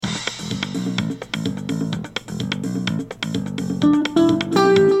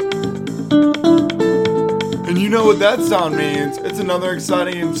know what that sound means. It's another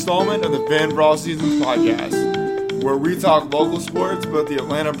exciting installment of the Fan for All Seasons podcast, where we talk local sports, both the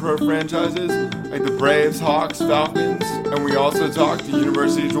Atlanta Pro franchises, like the Braves, Hawks, Falcons, and we also talk the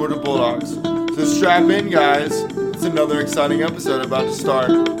University of Georgia Bulldogs. So strap in, guys. It's another exciting episode about to start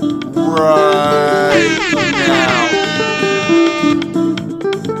right now.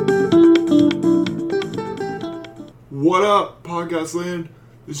 What up, podcast land?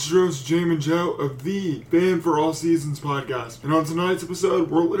 This is your host, Jamin Joe of the Fan for All Seasons podcast. And on tonight's episode,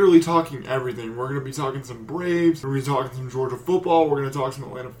 we're literally talking everything. We're going to be talking some Braves, we're going to be talking some Georgia football, we're going to talk some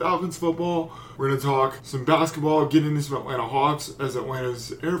Atlanta Falcons football, we're going to talk some basketball, get into some Atlanta Hawks as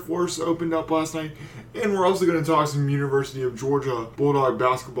Atlanta's Air Force opened up last night. And we're also going to talk some University of Georgia Bulldog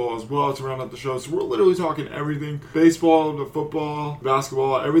basketball as well to round out the show. So we're literally talking everything. Baseball, to football,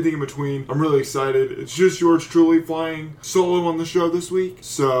 basketball, everything in between. I'm really excited. It's just yours truly flying solo on the show this week.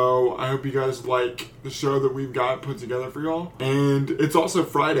 So I hope you guys like the show that we've got put together for y'all. And it's also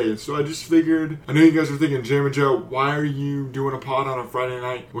Friday. So I just figured, I know you guys are thinking, Jam and Joe, why are you doing a pod on a Friday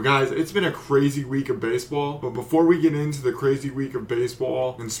night? Well, guys, it's been a crazy week of baseball. But before we get into the crazy week of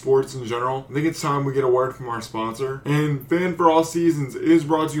baseball and sports in general, I think it's time we get a word from our sponsor. And Fan for All Seasons is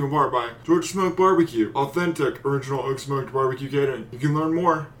brought to you in part by Georgia Smoke Barbecue, authentic original oak smoked barbecue catering. You can learn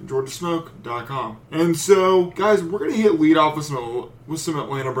more at georgiasmoke.com. And so, guys, we're going to hit lead off with some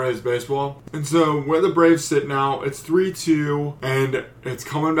Atlanta Braves baseball. And so where the Braves sit now, it's 3-2 and it's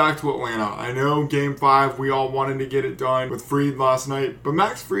coming back to Atlanta. I know game 5 we all wanted to get it done with Fried last night, but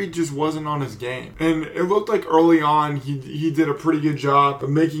Max Fried just wasn't on his game. And it looked like early on he did a pretty good job of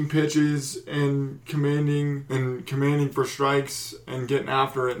making pitches and commanding for strikes and getting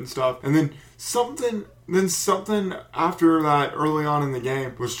after it and stuff. And then something after that early on in the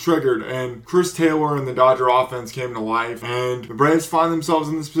game was triggered, and Chris Taylor and the Dodger offense came to life, and the Braves find themselves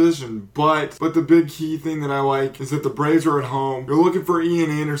in this position. But the big key thing that I like is that the Braves are at home. They're looking for Ian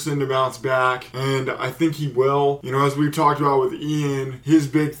Anderson to bounce back, and I think he will. You know, as we've talked about with Ian, his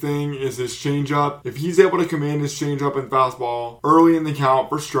big thing is his changeup. If he's able to command his changeup and fastball early in the count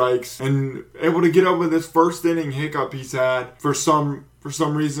for strikes, and able to get over this first inning hiccup he's had for some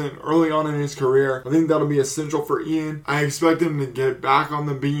reason early on in his career, I think that'll be essential for Ian. I expect him to get back on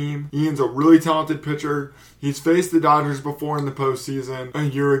the beam. Ian's a really talented pitcher. He's faced the Dodgers before in the postseason a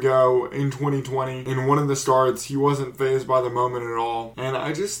year ago in 2020. In one of the starts, he wasn't fazed by the moment at all. And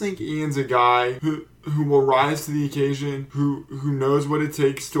I just think Ian's a guy who will rise to the occasion, who knows what it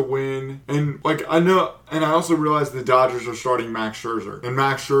takes to win. And I also realize the Dodgers are starting Max Scherzer. And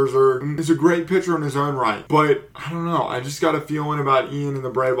Max Scherzer is a great pitcher in his own right. But I don't know, I just got a feeling about Ian and the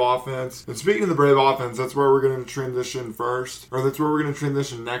Brave offense. And speaking of the Brave offense, that's where we're going to transition first. Or that's where we're going to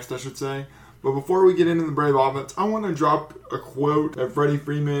transition next, I should say. But before we get into the Brave offense, I want to drop a quote that Freddie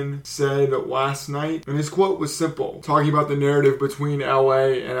Freeman said last night. And his quote was simple, talking about the narrative between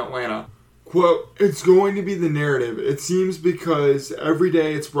LA and Atlanta. Quote, "It's going to be the narrative. It seems because every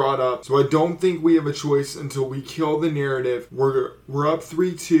day it's brought up. So I don't think we have a choice until we kill the narrative. We're up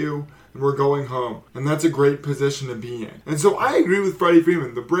 3-2. And we're going home." And that's a great position to be in. And so I agree with Freddie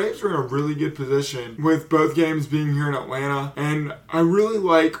Freeman. The Braves are in a really good position with both games being here in Atlanta. And I really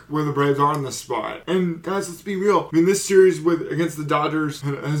like where the Braves are in this spot. And guys, let's be real. I mean, this series against the Dodgers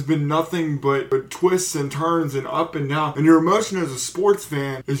has been nothing but twists and turns and up and down. And your emotion as a sports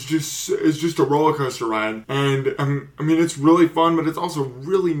fan is just a roller coaster ride. And I mean, it's really fun, but it's also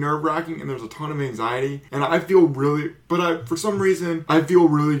really nerve-wracking, and there's a ton of anxiety. And for some reason, I feel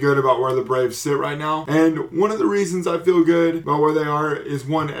really good about where the Braves sit right now. And one of the reasons I feel good about where they are is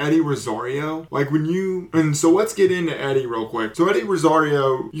one, Eddie Rosario. So let's get into Eddie real quick. So Eddie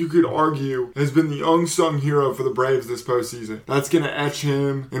Rosario, you could argue, has been the unsung hero for the Braves this postseason. That's going to etch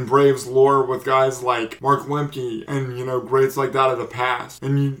him in Braves lore with guys like Mark Lemke and, greats like that of the past.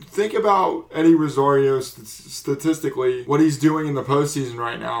 And you think about Eddie Rosario statistically, what he's doing in the postseason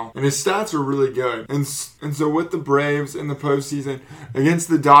right now, and his stats are really good. And so with the Braves in the postseason against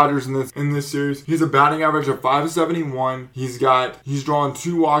the Dodgers in this series, he's a batting average of .571. He's drawn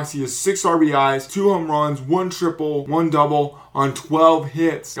 2 walks. He has 6 RBIs, 2 home runs, 1 triple, 1 double on 12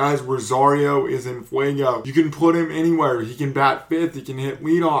 hits. Guys, Rosario is in fuego. You can put him anywhere. He can bat 5th. He can hit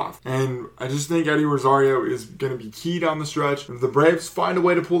leadoff. And I just think Eddie Rosario is going to be key down the stretch. If the Braves find a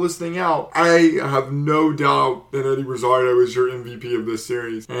way to pull this thing out, I have no doubt that Eddie Rosario is your MVP of this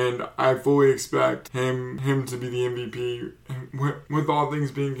series. And I fully expect him to be the MVP with all things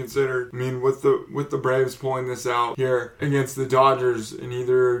being considered. I mean, with the Braves pulling this out here against the Dodgers in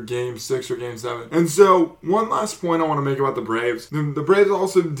either Game 6 or Game 7. And so, one last point I want to make about the Braves Braves. The Braves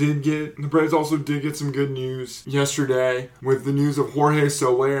also did get some good news yesterday with the news of Jorge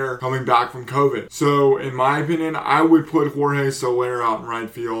Soler coming back from COVID. So in my opinion, I would put Jorge Soler out in right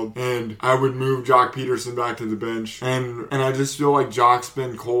field, and I would move Joc Pederson back to the bench. And I just feel like Joc's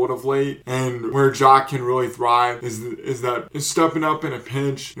been cold of late, and where Joc can really thrive is stepping up in a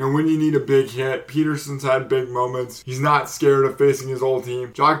pinch. You know, when you need a big hit, Pederson's had big moments. He's not scared of facing his old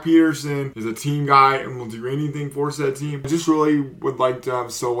team. Joc Pederson is a team guy and will do anything for said team. I just really would like to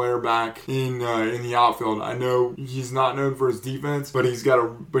have Soler back in the outfield. I know he's not known for his defense, but he's got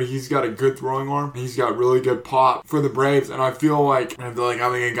a good throwing arm. He's got really good pop for the Braves, and I feel like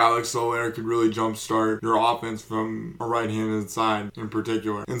having a guy like Soler could really jumpstart your offense from a right-handed side in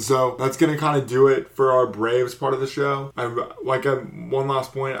particular. And so that's going to kind of do it for our Braves part of the show. One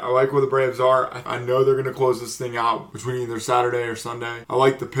last point. I like where the Braves are. I know they're going to close this thing out between either Saturday or Sunday. I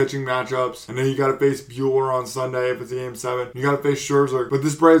like the pitching matchups. I know you got to face Buehler on Sunday if it's a Game 7. You got to face Scherzer. But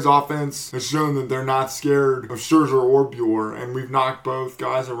this Braves offense has shown that they're not scared of Scherzer or Buehler, and we've knocked both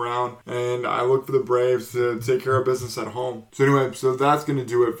guys around, and I look for the Braves to take care of business at home. So anyway, that's going to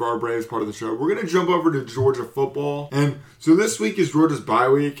do it for our Braves part of the show. We're going to jump over to Georgia football, and so this week is Georgia's bye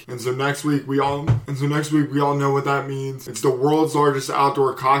week, and so next week we all know what that means. It's the world's largest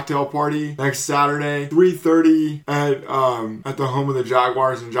outdoor cocktail party next Saturday, 3:30 at the home of the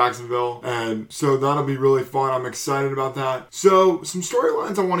Jaguars in Jacksonville, and so that'll be really fun. I'm excited about that. So some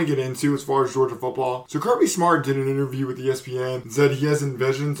storylines I want to get into as far as Georgia football. So Kirby Smart did an interview with ESPN and said he has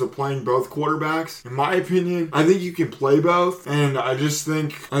visions of playing both quarterbacks. In my opinion, I think you can play both, and I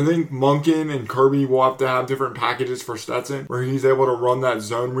think Monken and Kirby will have to have different packages for Stetson, where he's able to run that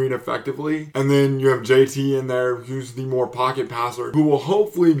zone read effectively. And then you have JT in there, who's the more pocket passer, who will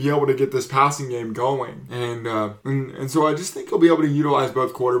hopefully be able to get this passing game going. And so I just think he'll be able to utilize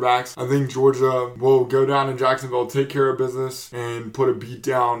both quarterbacks. I think Georgia will go down in Jacksonville, take care of business, and put a beat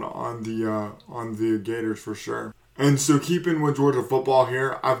down on the Gators for sure. And so keeping with Georgia football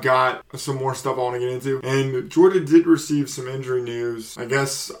here, I've got some more stuff I want to get into. And Georgia did receive some injury news. I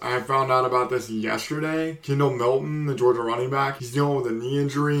guess I found out about this yesterday. Kendall Milton, the Georgia running back, he's dealing with a knee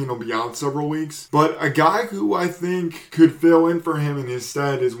injury and he'll be out several weeks. But a guy who I think could fill in for him in his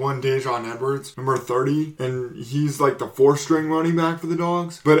stead is one Dajon Edwards, number 30. And he's like the 4th-string running back for the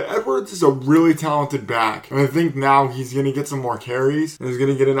Dogs. But Edwards is a really talented back. And I think now he's going to get some more carries and he's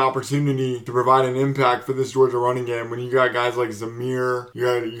going to get an opportunity to provide an impact for this Georgia running game. When you got guys like Zamir,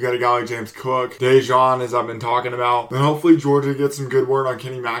 you got a guy like James Cook, Dajon, as I've been talking about, then hopefully Georgia gets some good word on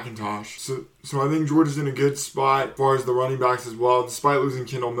Kenny McIntosh. So I think Georgia's in a good spot as far as the running backs as well, despite losing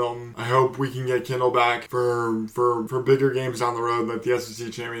Kendall Milton. I hope we can get Kendall back for bigger games down the road, like the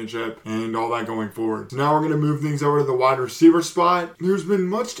SEC Championship and all that going forward. So now we're going to move things over to the wide receiver spot. There's been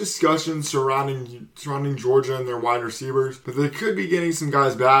much discussion surrounding Georgia and their wide receivers, but they could be getting some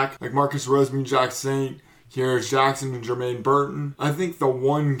guys back, like Marcus Roseman, Jack Saint, Kearis Jackson, and Jermaine Burton. I think the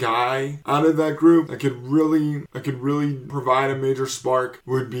one guy out of that group that could really provide a major spark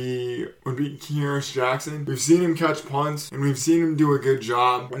would be Kearis Jackson. We've seen him catch punts and we've seen him do a good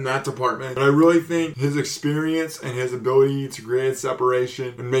job in that department. But I really think his experience and his ability to create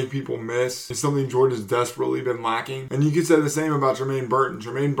separation and make people miss is something Georgia's desperately been lacking. And you could say the same about Jermaine Burton.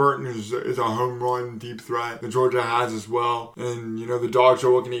 Jermaine Burton is a home run deep threat that Georgia has as well. And the Dogs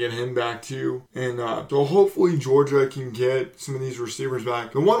are looking to get him back too. And so hopefully Georgia can get some of these receivers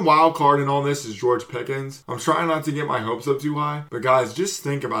back. The one wild card in all this is George Pickens. I'm trying not to get my hopes up too high, but guys, just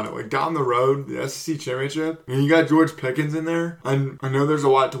think about it. Like down the road, the SEC Championship, and you got George Pickens in there. I know there's a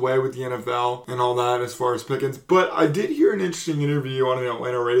lot to weigh with the NFL and all that as far as Pickens, but I did hear an interesting interview on an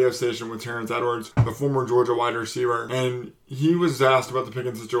Atlanta radio station with Terrence Edwards, the former Georgia wide receiver, and he was asked about the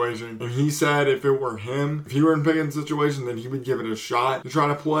Pickens situation, and he said if it were him, if he were in Pickens' situation, then he would give it a shot to try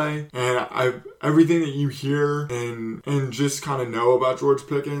to play. And everything that you hear and just kind of know about George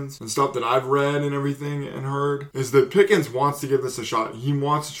Pickens and stuff that I've read and everything and heard is that Pickens wants to give this a shot. He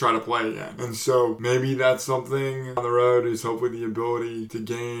wants to try to play again. And so maybe that's something on the road is hopefully the ability to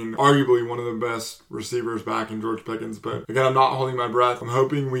gain arguably one of the best receivers back in George Pickens. But again, I'm not holding my breath. I'm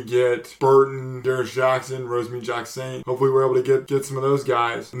hoping we get Burton, Kearis Jackson, Roseman, Jack Saint. Hopefully we're able to get some of those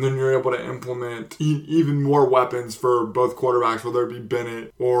guys, and then you're able to implement even more weapons for both quarterbacks, whether it be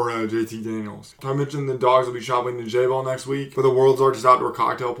Bennett or JT Daniels. I mentioned the Dogs will be shopping to J-Ball next week for the world's largest outdoor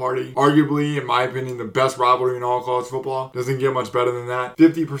cocktail party. Arguably, in my opinion, the best rivalry in all college football. Doesn't get much better than that.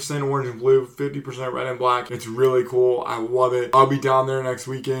 50% orange and blue, 50% red and black. It's really cool. I love it. I'll be down there next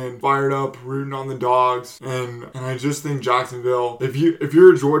weekend, fired up, rooting on the Dogs, and I just think Jacksonville, if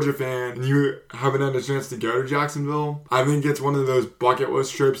you're a Georgia fan and you haven't had a chance to go to Jacksonville, I think it's one of those bucket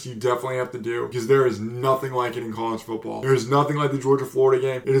list trips you definitely have to do because there is nothing like it in college football. There is nothing like the Georgia-Florida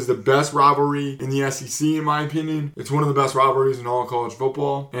game. It is the best rivalry in the SEC, in my opinion. It's one of the best rivalries in all of college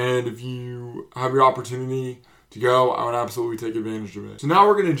football. And if you have your opportunity to go, I would absolutely take advantage of it. So now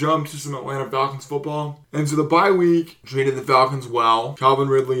we're going to jump to some Atlanta Falcons football. And so the bye week treated the Falcons well. Calvin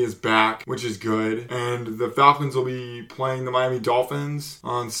Ridley is back, which is good. And the Falcons will be playing the Miami Dolphins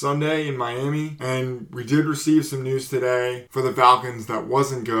on Sunday in Miami. And we did receive some news today for the Falcons that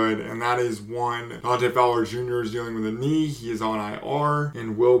wasn't good. And that is one, Dante Fowler Jr. is dealing with a knee. He is on IR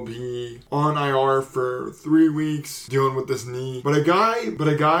and will be on IR for 3 weeks dealing with this knee. But a guy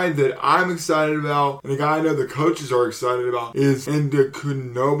that I'm excited about, and a guy I know the coaches are excited about, is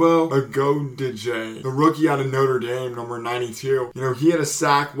Ndamukong Ogundeji, the rookie out of Notre Dame, number 92. You know, he had a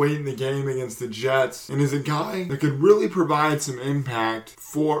sack late in the game against the Jets and is a guy that could really provide some impact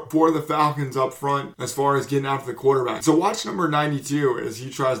for the Falcons up front as far as getting after the quarterback. So watch number 92 as he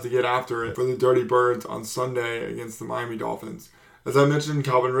tries to get after it for the Dirty Birds on Sunday against the Miami Dolphins. As I mentioned,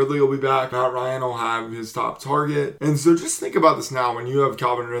 Calvin Ridley will be back. Matt Ryan will have his top target. And so just think about this now. When you have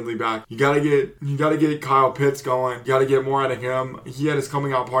Calvin Ridley back, you gotta get Kyle Pitts going. You gotta get more out of him. He had his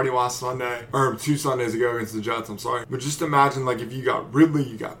coming out party last Sunday, or 2 Sundays ago against the Jets, I'm sorry. But just imagine, like, if you got Ridley,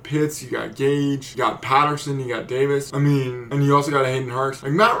 you got Pitts, you got Gage, you got Patterson, you got Davis. I mean, and you also got Hayden Hurst.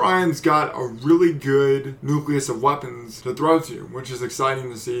 Like, Matt Ryan's got a really good nucleus of weapons to throw to, which is exciting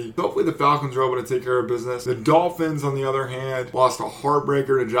to see. Hopefully the Falcons are able to take care of business. The Dolphins, on the other hand, lost a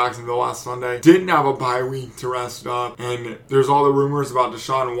heartbreaker to Jacksonville last Sunday. Didn't have a bye week to rest up. And there's all the rumors about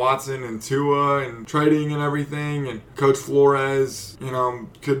Deshaun Watson and Tua and trading and everything. And Coach Flores,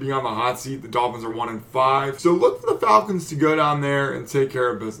 could be on the hot seat. The Dolphins are 1-5. So look for the Falcons to go down there and take care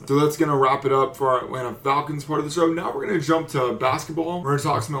of business. So that's going to wrap it up for our Atlanta Falcons part of the show. Now we're going to jump to basketball. We're going to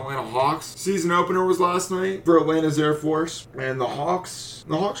talk some Atlanta Hawks. Season opener was last night for Atlanta's Air Force. And the Hawks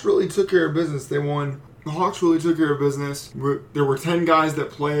really took care of business. They won. The Hawks really took care of business. There were 10 guys that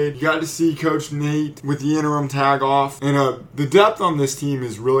played. You got to see Coach Nate with the interim tag off. And the depth on this team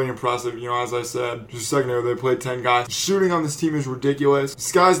is really impressive. As I said just a second ago, they played 10 guys. Shooting on this team is ridiculous.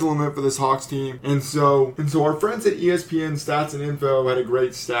 Sky's the limit for this Hawks team. And so our friends at ESPN Stats and Info had a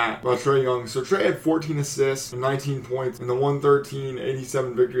great stat about Trae Young. So Trae had 14 assists and 19 points in the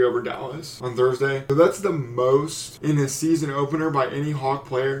 113-87 victory over Dallas on Thursday. So that's the most in a season opener by any Hawk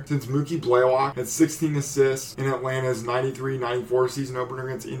player since Mookie Blaylock had 16 assists in Atlanta's 93-94 season opener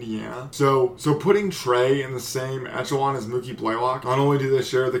against Indiana. So putting Trae in the same echelon as Mookie Blaylock, not only do they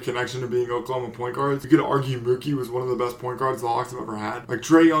share the connection to being Oklahoma point guards, you could argue Mookie was one of the best point guards the Hawks have ever had. Like,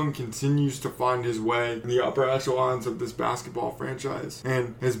 Trae Young continues to find his way in the upper echelons of this basketball franchise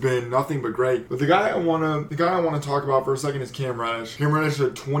and has been nothing but great. But the guy I want to talk about for a second is Cam Reddish. Cam Reddish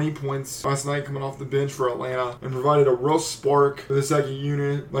had 20 points last night coming off the bench for Atlanta and provided a real spark for the second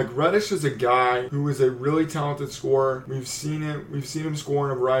unit. Like, Reddish is a guy who is a really talented scorer. We've seen him score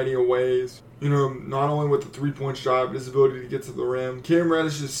in a variety of ways. Not only with the 3-point shot, but his ability to get to the rim. Cam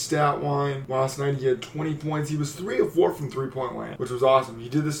Reddish's stat line last night, he had 20 points. He was 3 of 4 from 3-point land, which was awesome. He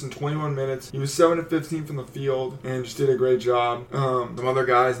did this in 21 minutes. He was 7 of 15 from the field and just did a great job. Some other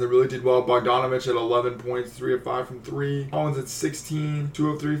guys that really did well. Bogdanovich at 11 points, 3 of 5 from 3. Collins at 16, 2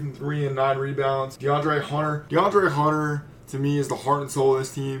 of 3 from 3 and 9 rebounds. DeAndre Hunter to me is the heart and soul of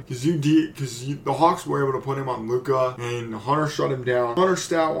this team because the Hawks were able to put him on Luka and Hunter shut him down. Hunter's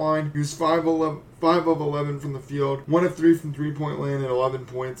stat line, he was 5 of 11 from the field, 1 of 3 from 3-point land and 11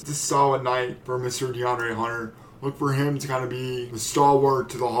 points. It's a solid night for Mr. DeAndre Hunter. Look for him to kind of be the stalwart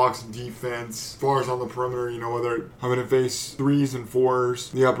to the Hawks defense as far as on the perimeter, whether having to face 3s and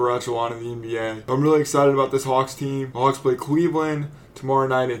 4s, the upper echelon of the NBA. I'm really excited about this Hawks team. The Hawks play Cleveland tomorrow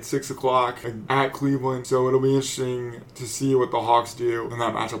night at 6 o'clock at Cleveland. So it'll be interesting to see what the Hawks do in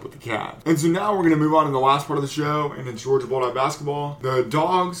that matchup with the Cavs. And so now we're going to move on to the last part of the show, and it's Georgia Bulldog basketball. The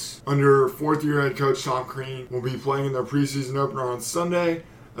Dogs, under 4th-year head coach Tom Crean, will be playing in their preseason opener on Sunday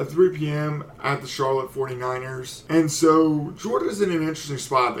at 3 p.m. at the Charlotte 49ers. And so Georgia's in an interesting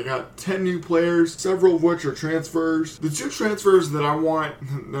spot. They got 10 new players, several of which are transfers. The 2 transfers that I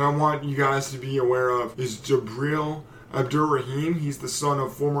want you guys to be aware of is Jabril Abdur-Rahim. He's the son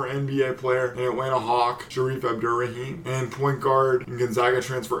of former NBA player and Atlanta Hawk Sharif Abdur-Rahim, and point guard and Gonzaga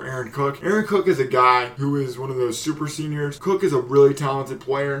transfer Aaron Cook. Aaron Cook is a guy who is one of those super seniors. Cook is a really talented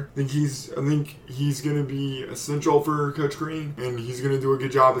player. I think he's going to be essential for Coach Crean, and he's going to do a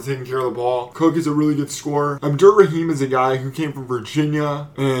good job of taking care of the ball. Cook is a really good scorer. Abdur-Rahim is a guy who came from Virginia,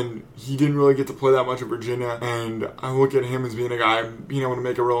 and he didn't really get to play that much at Virginia, and I look at him as being a guy being able to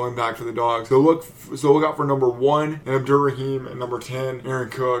make a real impact for the Dogs. So look out for number 1 and Abdur-Rahim at number 10, Aaron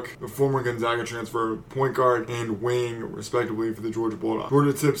Cook, the former Gonzaga transfer, point guard and wing, respectively, for the Georgia Bulldogs.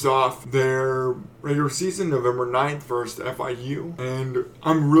 Georgia tips off their regular season November 9th versus FIU, and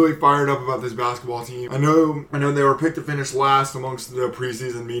I'm really fired up about this basketball team. I know they were picked to finish last amongst the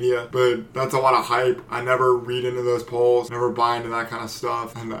preseason media, but that's a lot of hype. I never read into those polls, never buy into that kind of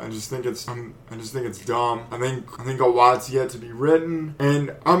stuff, and I just think it's dumb. I think a lot's yet to be written,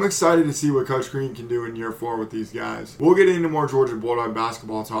 and I'm excited to see what Coach Green can do in year 4 with these guys. We'll get into more Georgia Bulldog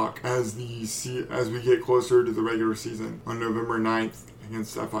basketball talk as we get closer to the regular season on November 9th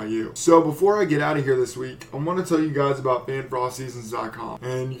against FIU. So before I get out of here this week, I want to tell you guys about fanforallseasons.com.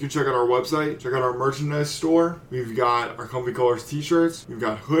 And you can check out our website, check out our merchandise store. We've got our Comfy Colors t-shirts, we've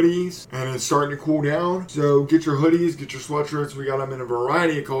got hoodies, and it's starting to cool down. So get your hoodies, get your sweatshirts. We got them in a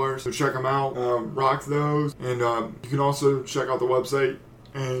variety of colors, so check them out. Rock those. And you can also check out the website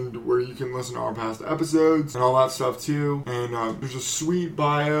and where you can listen to our past episodes and all that stuff too. And there's a sweet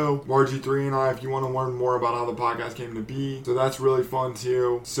bio, RG3 and I, if you want to learn more about how the podcast came to be. So that's really fun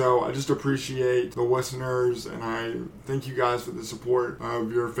too. So I just appreciate the listeners, and I thank you guys for the support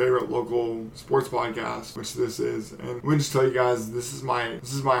of your favorite local sports podcast, which this is. And let me just tell you guys, this is my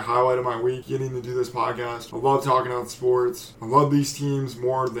highlight of my week, getting to do this podcast. I love talking about sports. I love these teams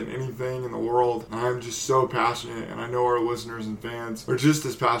more than anything in the world. I'm just so passionate, and I know our listeners and fans are just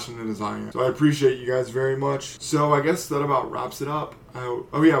as passionate as I am. So I appreciate you guys very much. So I guess that about wraps it up.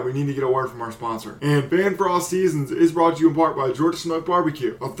 Oh yeah, we need to get a word from our sponsor. And Fan for All Seasons is brought to you in part by Georgia Smoke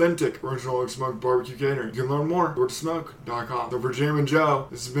Barbecue, authentic original smoked barbecue catering. You can learn more at GeorgiaSmoke.com. So for Jam and Joe,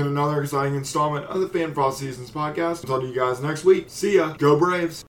 this has been another exciting installment of the Fan for All Seasons podcast. I'll talk to you guys next week. See ya. Go Braves.